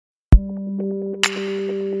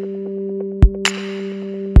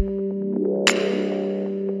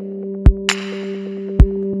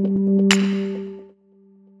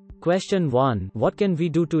Question 1. What can we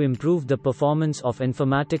do to improve the performance of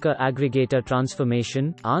Informatica Aggregator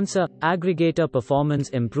Transformation? Answer. Aggregator performance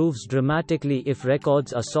improves dramatically if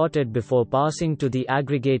records are sorted before passing to the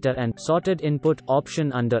aggregator and sorted input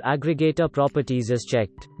option under aggregator properties is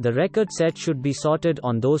checked. The record set should be sorted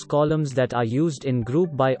on those columns that are used in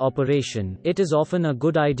group by operation. It is often a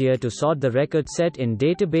good idea to sort the record set in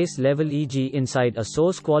database level, e.g. inside a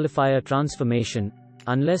source qualifier transformation,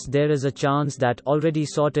 unless there is a chance that already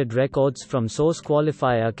sorted records from source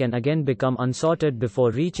qualifier can again become unsorted before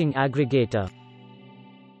reaching aggregator.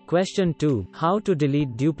 Question 2. How to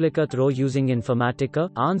delete duplicate row using Informatica?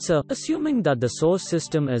 Answer. Assuming that the source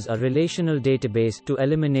system is a relational database, to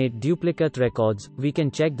eliminate duplicate records, we can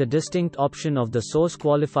check the distinct option of the source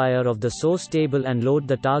qualifier of the source table and load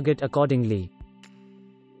the target accordingly.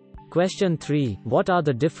 Question 3. What are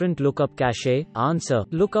the different lookup cache? Answer.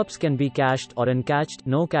 Lookups can be cached or uncached,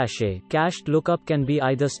 no cache. Cached lookup can be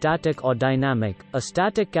either static or dynamic. A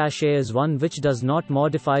static cache is one which does not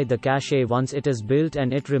modify the cache once it is built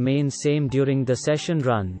and it remains same during the session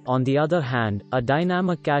run. On the other hand, a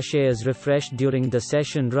dynamic cache is refreshed during the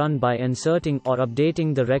session run by inserting or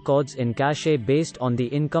updating the records in cache based on the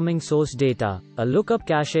incoming source data. A lookup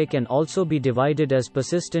cache can also be divided as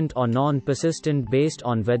persistent or non-persistent based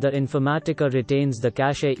on whether Informatica retains the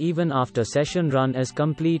cache even after session run is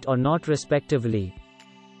complete or not, respectively.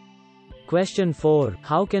 Question 4.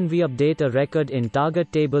 How can we update a record in target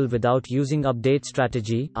table without using update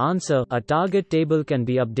strategy? Answer. A target table can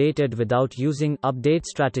be updated without using update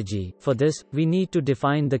strategy. For this, we need to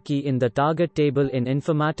define the key in the target table in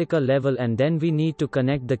Informatica level, and then we need to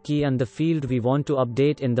connect the key and the field we want to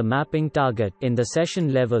update in the mapping target. In the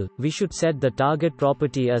session level, we should set the target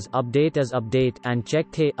property as update and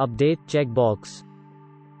check Hey Update checkbox.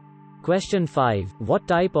 Question 5. What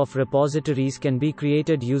type of repositories can be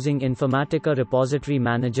created using Informatica Repository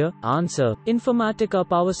Manager? Answer. Informatica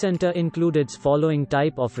PowerCenter includes following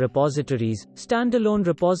type of repositories. Standalone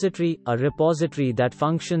repository, a repository that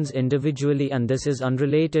functions individually and this is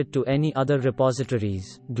unrelated to any other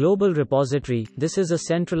repositories. Global repository, this is a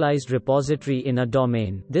centralized repository in a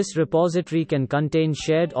domain. This repository can contain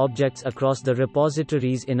shared objects across the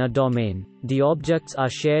repositories in a domain. The objects are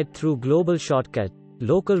shared through global shortcut.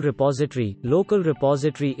 Local repository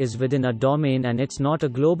is within a domain and it's not a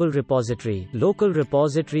global repository. Local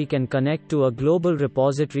repository can connect to a global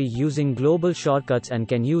repository using global shortcuts and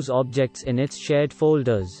can use objects in its shared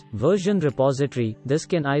folders. Version repository, this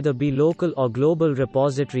can either be local or global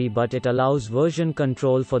repository, but it allows version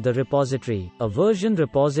control for the repository. A version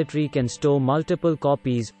repository can store multiple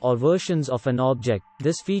copies or versions of an object.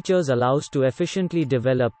 This features allows to efficiently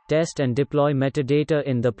develop, test and deploy metadata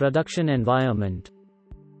in the production environment.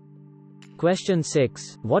 Question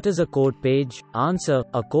 6. What is a code page? Answer.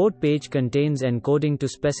 A code page contains encoding to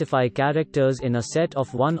specify characters in a set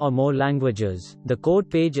of one or more languages. The code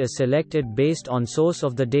page is selected based on source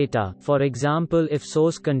of the data. For example, if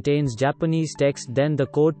source contains Japanese text, then the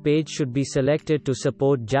code page should be selected to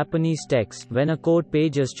support Japanese text. When a code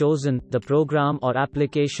page is chosen, the program or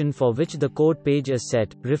application for which the code page is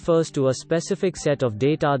set refers to a specific set of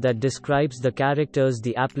data that describes the characters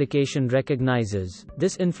the application recognizes.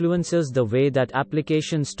 This influences the way that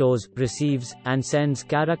application stores, receives, and sends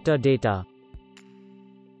character data.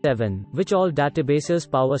 7. Which all databases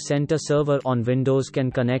PowerCenter Server on Windows can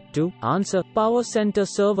connect to? Answer. PowerCenter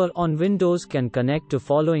Server on Windows can connect to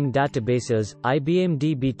following databases: IBM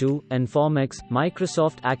DB2, Informatica,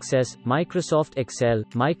 Microsoft Access, Microsoft Excel,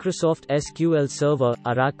 Microsoft SQL Server,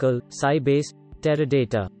 Oracle, Sybase,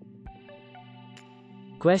 Teradata.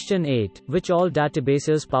 Question 8. Which all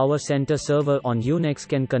databases PowerCenter Server on Unix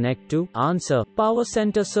can connect to? Answer.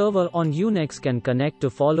 PowerCenter Server on Unix can connect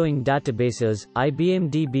to following databases: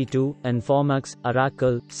 IBM DB2, Informatica,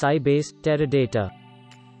 Oracle, Sybase, Teradata.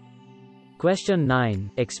 Question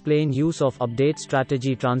 9. Explain use of update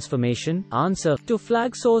strategy transformation. Answer. To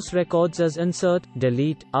flag source records as insert,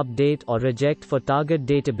 delete, update or reject for target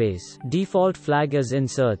database. Default flag is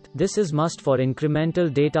insert. This is must for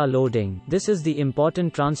incremental data loading. This is the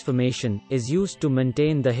important transformation, is used to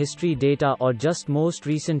maintain the history data or just most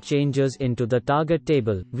recent changes into the target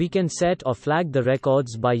table. We can set or flag the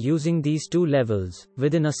records by using these two levels.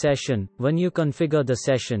 Within a session, when you configure the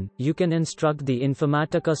session, you can instruct the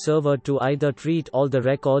Informatica server to either treat all the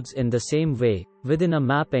records in the same way. Within a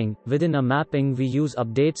mapping, we use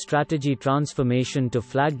update strategy transformation to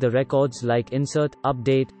flag the records like insert,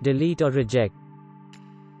 update, delete or reject.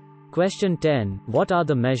 Question 10. What are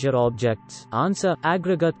the measure objects? Answer.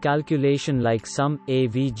 Aggregate calculation like sum,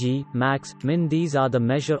 AVG, max, min. These are the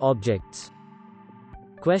measure objects.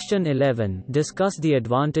 Question 11. Discuss the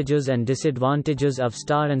advantages and disadvantages of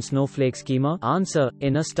star and snowflake schema. Answer.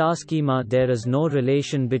 In a star schema there is no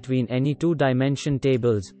relation between any two-dimension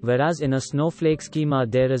tables, whereas in a snowflake schema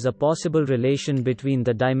there is a possible relation between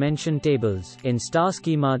the dimension tables. In star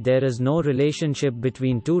schema there is no relationship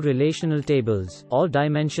between two relational tables. All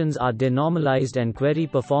dimensions are denormalized and query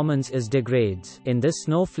performance is degrades. In this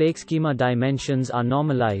snowflake schema dimensions are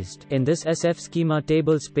normalized. In this SF schema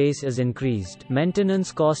table space is increased.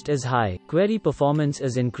 Maintenance cost is high. Query performance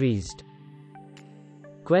is increased.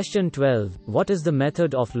 Question 12. What is the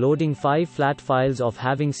method of loading 5 flat files of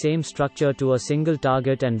having same structure to a single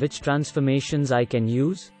target and which transformations I can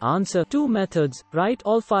use? Answer. 2 methods. Write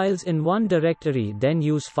all files in one directory, then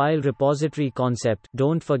use file repository concept.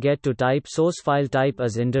 Don't forget to type source file type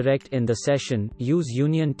as indirect in the session. Use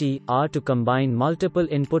union TR to combine multiple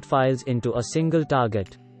input files into a single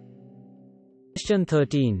target. Question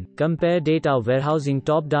 13. Compare data warehousing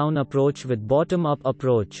top-down approach with bottom-up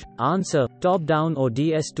approach. Answer. Top-down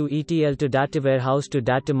ODS to ETL to data warehouse to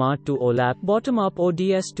data mart to OLAP. Bottom-up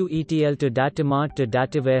ODS to ETL to data mart to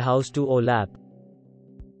data warehouse to OLAP.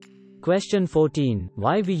 Question 14.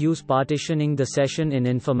 Why we use partitioning the session in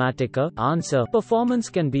Informatica? Answer. Performance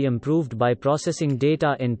can be improved by processing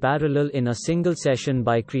data in parallel in a single session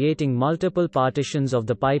by creating multiple partitions of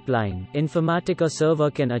the pipeline. Informatica server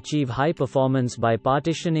can achieve high performance by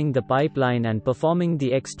partitioning the pipeline and performing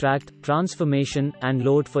the extract, transformation, and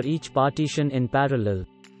load for each partition in parallel.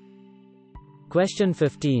 Question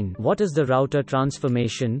 15. What is the router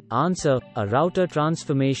transformation? Answer. A router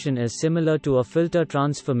transformation is similar to a filter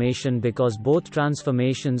transformation because both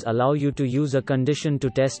transformations allow you to use a condition to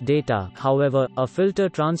test data. However, a filter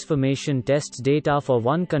transformation tests data for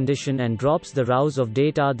one condition and drops the rows of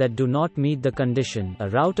data that do not meet the condition. A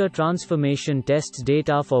router transformation tests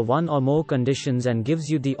data for one or more conditions and gives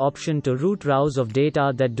you the option to route rows of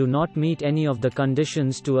data that do not meet any of the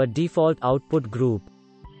conditions to a default output group.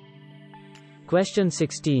 Question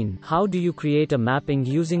 16. How do you create a mapping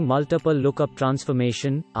using multiple lookup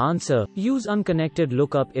transformation? Answer. Use unconnected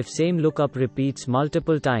lookup if same lookup repeats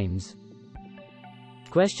multiple times.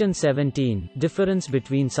 Question 17. Difference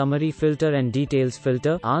between summary filter and details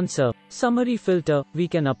filter? Answer. Summary filter, we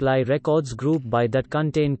can apply records group by that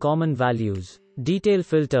contain common values. Detail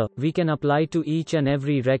filter, we can apply to each and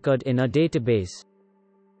every record in a database.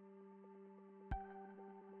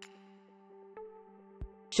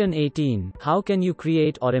 Question 18. How can you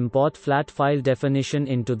create or import flat file definition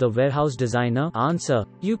into the Warehouse Designer? Answer.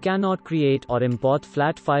 You cannot create or import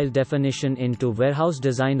flat file definition into Warehouse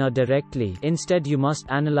Designer directly. Instead, you must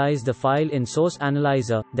analyze the file in Source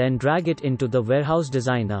Analyzer, then drag it into the Warehouse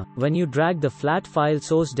Designer. When you drag the flat file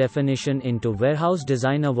source definition into Warehouse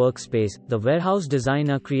Designer workspace, the Warehouse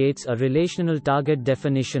Designer creates a relational target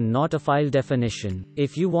definition, not a file definition.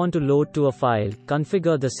 If you want to load to a file,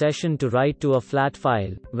 configure the session to write to a flat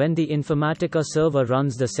file. When the Informatica server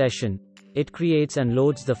runs the session, it creates and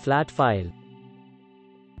loads the flat file.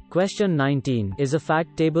 Question 19. Is a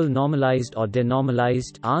fact table normalized or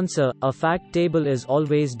denormalized? Answer. A fact table is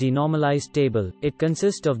always denormalized table. It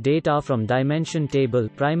consists of data from dimension table,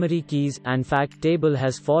 primary keys, and fact table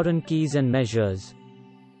has foreign keys and measures.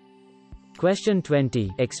 Question 20.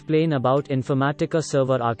 Explain about Informatica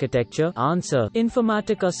Server architecture. Answer.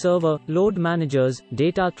 Informatica Server, Load Managers,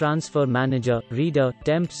 Data Transfer Manager, Reader,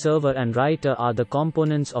 Temp Server and Writer are the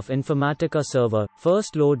components of Informatica Server.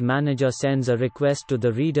 First, Load Manager sends a request to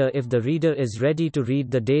the reader if the reader is ready to read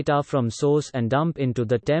the data from source and dump into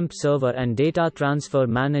the Temp Server, and Data Transfer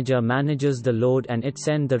Manager manages the load and it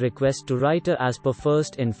sends the request to Writer as per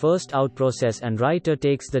first in first out process, and Writer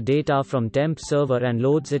takes the data from Temp Server and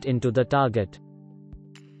loads it into the target.